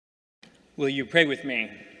Will you pray with me?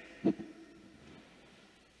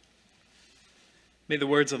 May the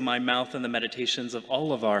words of my mouth and the meditations of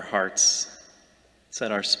all of our hearts set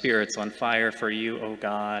our spirits on fire for you, O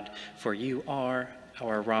God, for you are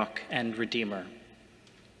our rock and redeemer.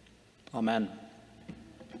 Amen.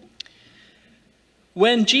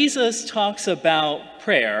 When Jesus talks about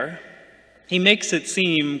prayer, he makes it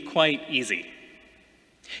seem quite easy.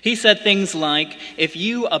 He said things like, "If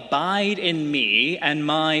you abide in me and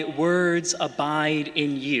my words abide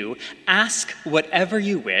in you, ask whatever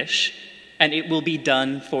you wish, and it will be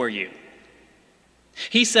done for you."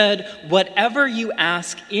 He said, "Whatever you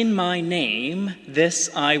ask in my name, this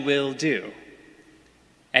I will do."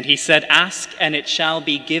 And he said, "Ask, and it shall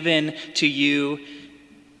be given to you.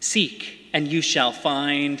 Seek, and you shall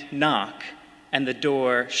find. Knock, and the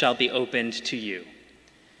door shall be opened to you."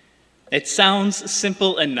 It sounds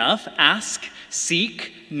simple enough. Ask,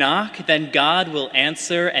 seek, knock, then God will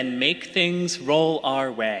answer and make things roll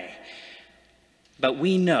our way. But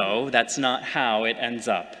we know that's not how it ends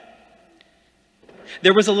up.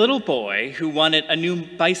 There was a little boy who wanted a new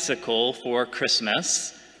bicycle for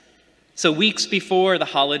Christmas. So weeks before the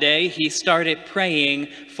holiday, he started praying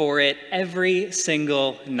for it every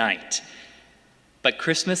single night. But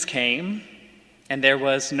Christmas came, and there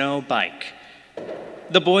was no bike.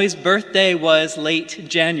 The boy's birthday was late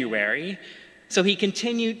January, so he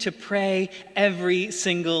continued to pray every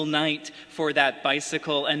single night for that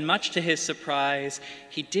bicycle, and much to his surprise,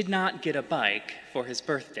 he did not get a bike for his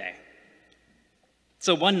birthday.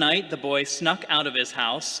 So one night, the boy snuck out of his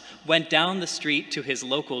house, went down the street to his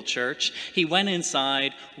local church. He went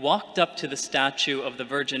inside, walked up to the statue of the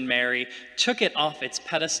Virgin Mary, took it off its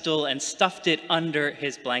pedestal, and stuffed it under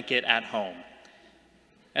his blanket at home.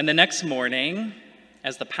 And the next morning,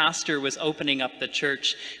 as the pastor was opening up the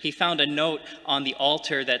church, he found a note on the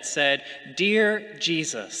altar that said, "Dear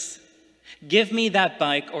Jesus, give me that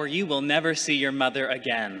bike or you will never see your mother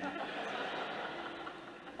again.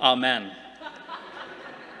 Amen."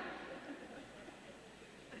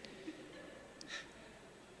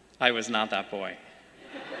 I was not that boy.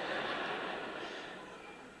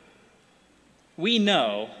 We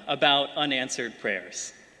know about unanswered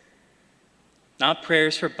prayers. Not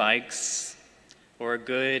prayers for bikes, or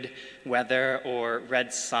good weather, or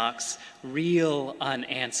Red Sox, real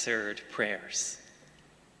unanswered prayers.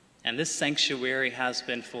 And this sanctuary has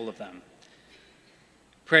been full of them.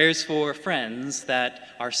 Prayers for friends that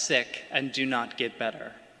are sick and do not get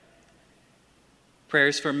better.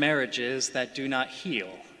 Prayers for marriages that do not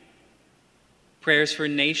heal. Prayers for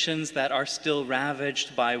nations that are still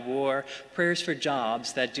ravaged by war. Prayers for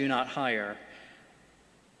jobs that do not hire.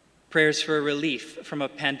 Prayers for relief from a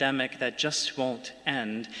pandemic that just won't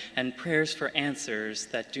end, and prayers for answers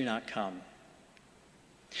that do not come.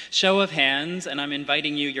 Show of hands, and I'm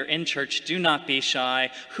inviting you, you're in church, do not be shy.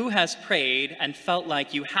 Who has prayed and felt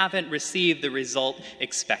like you haven't received the result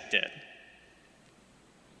expected?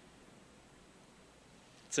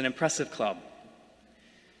 It's an impressive club.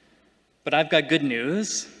 But I've got good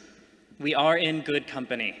news. We are in good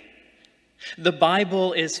company. The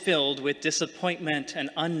Bible is filled with disappointment and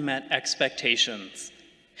unmet expectations.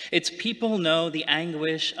 Its people know the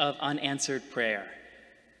anguish of unanswered prayer.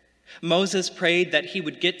 Moses prayed that he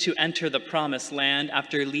would get to enter the promised land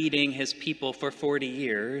after leading his people for 40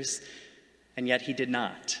 years, and yet he did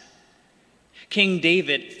not. King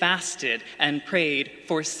David fasted and prayed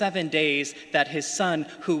for 7 days that his son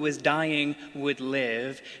who was dying would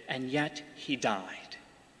live, and yet he died.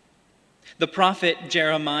 The prophet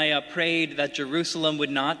Jeremiah prayed that Jerusalem would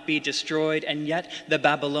not be destroyed, and yet the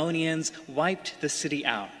Babylonians wiped the city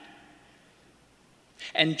out.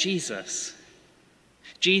 And Jesus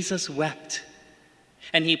wept,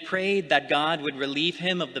 and he prayed that God would relieve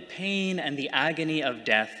him of the pain and the agony of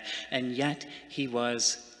death, and yet he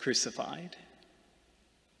was crucified.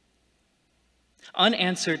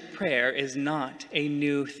 Unanswered prayer is not a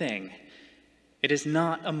new thing. It is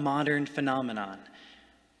not a modern phenomenon.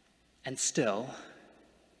 And still,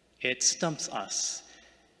 it stumps us.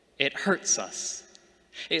 It hurts us.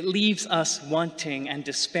 It leaves us wanting and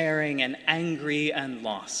despairing and angry and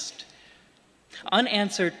lost.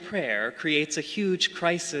 Unanswered prayer creates a huge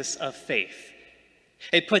crisis of faith.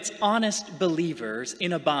 It puts honest believers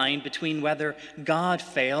in a bind between whether God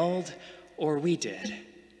failed or we did.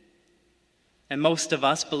 And most of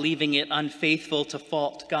us, believing it unfaithful to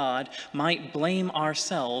fault God, might blame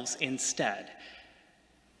ourselves instead.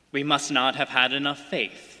 We must not have had enough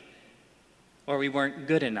faith, or we weren't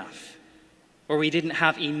good enough, or we didn't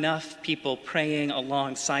have enough people praying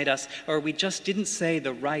alongside us, or we just didn't say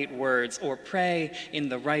the right words or pray in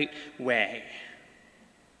the right way.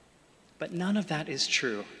 But none of that is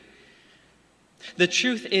true. The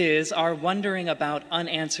truth is, our wondering about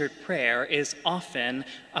unanswered prayer is often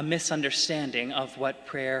a misunderstanding of what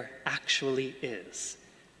prayer actually is.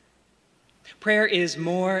 Prayer is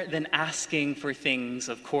more than asking for things,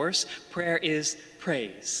 of course. Prayer is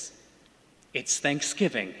praise. It's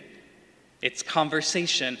thanksgiving. It's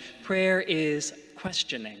conversation. Prayer is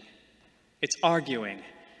questioning. It's arguing.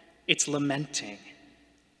 It's lamenting.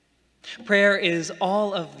 Prayer is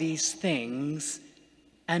all of these things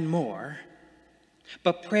and more.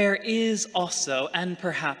 But prayer is also, and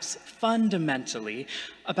perhaps fundamentally,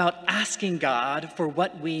 about asking God for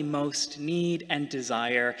what we most need and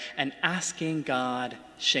desire, and asking God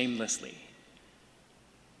shamelessly.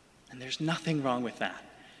 And there's nothing wrong with that.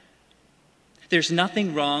 There's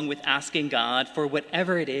nothing wrong with asking God for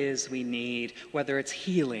whatever it is we need, whether it's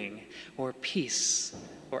healing or peace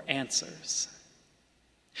or answers.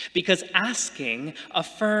 Because asking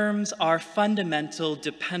affirms our fundamental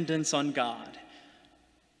dependence on God.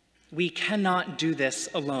 We cannot do this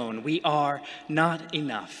alone. We are not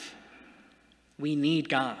enough. We need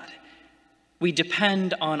God. We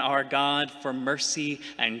depend on our God for mercy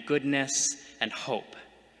and goodness and hope.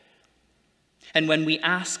 And when we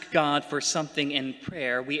ask God for something in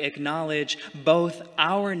prayer, we acknowledge both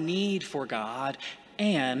our need for God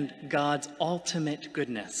and God's ultimate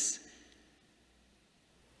goodness.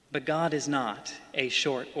 But God is not a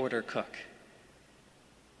short-order cook.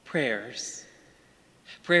 Prayers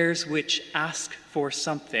which ask for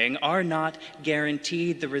something are not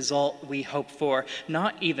guaranteed the result we hope for,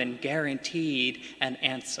 not even guaranteed an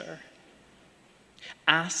answer.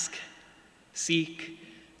 Ask, seek,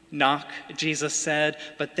 knock, Jesus said,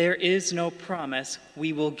 but there is no promise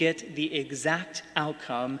we will get the exact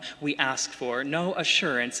outcome we ask for, no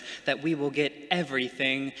assurance that we will get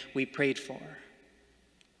everything we prayed for.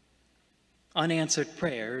 Unanswered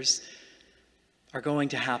prayers are going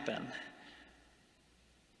to happen.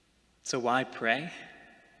 So why pray?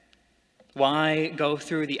 Why go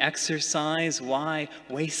through the exercise? Why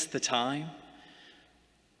waste the time?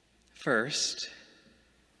 First,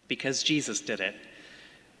 because Jesus did it.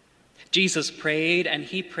 Jesus prayed, and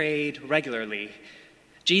he prayed regularly.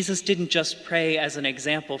 Jesus didn't just pray as an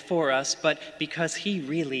example for us, but because he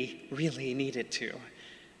really, really needed to.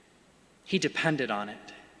 He depended on it.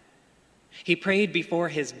 He prayed before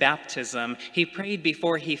his baptism. He prayed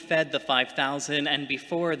before he fed the 5,000 and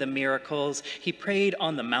before the miracles. He prayed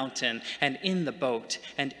on the mountain and in the boat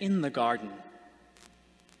and in the garden.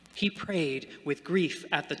 He prayed with grief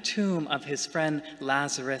at the tomb of his friend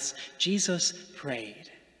Lazarus. Jesus prayed.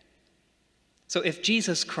 So if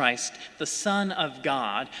Jesus Christ, the Son of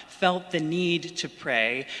God, felt the need to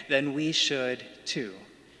pray, then we should too.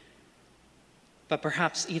 But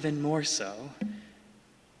perhaps even more so,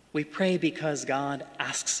 we pray because God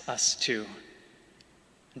asks us to,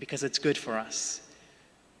 and because it's good for us.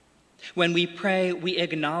 When we pray, we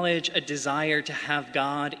acknowledge a desire to have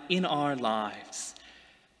God in our lives.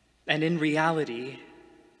 And in reality,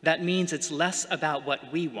 that means it's less about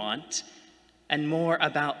what we want and more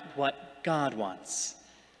about what God wants.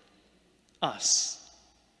 Us,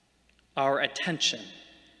 our attention,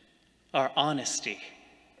 our honesty,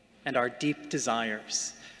 and our deep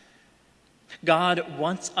desires. God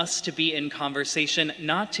wants us to be in conversation,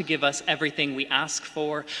 not to give us everything we ask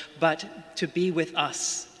for, but to be with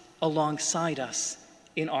us, alongside us,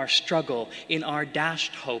 in our struggle, in our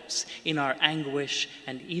dashed hopes, in our anguish,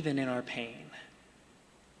 and even in our pain.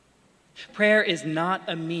 Prayer is not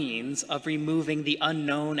a means of removing the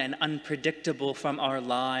unknown and unpredictable from our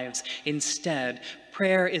lives. Instead,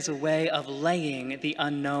 prayer is a way of laying the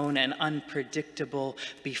unknown and unpredictable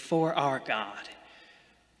before our God.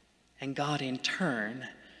 And God, in turn,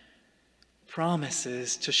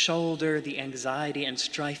 promises to shoulder the anxiety and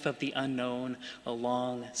strife of the unknown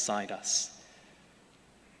alongside us.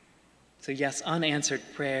 So yes, unanswered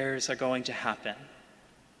prayers are going to happen.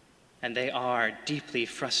 And they are deeply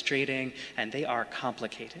frustrating, and they are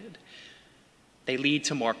complicated. They lead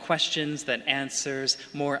to more questions than answers,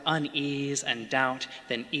 more unease and doubt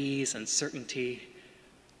than ease and certainty.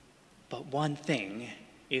 But one thing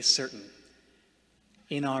is certain.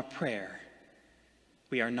 In our prayer,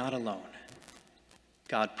 we are not alone.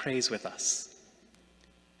 God prays with us.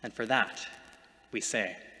 And for that, we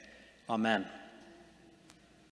say, Amen.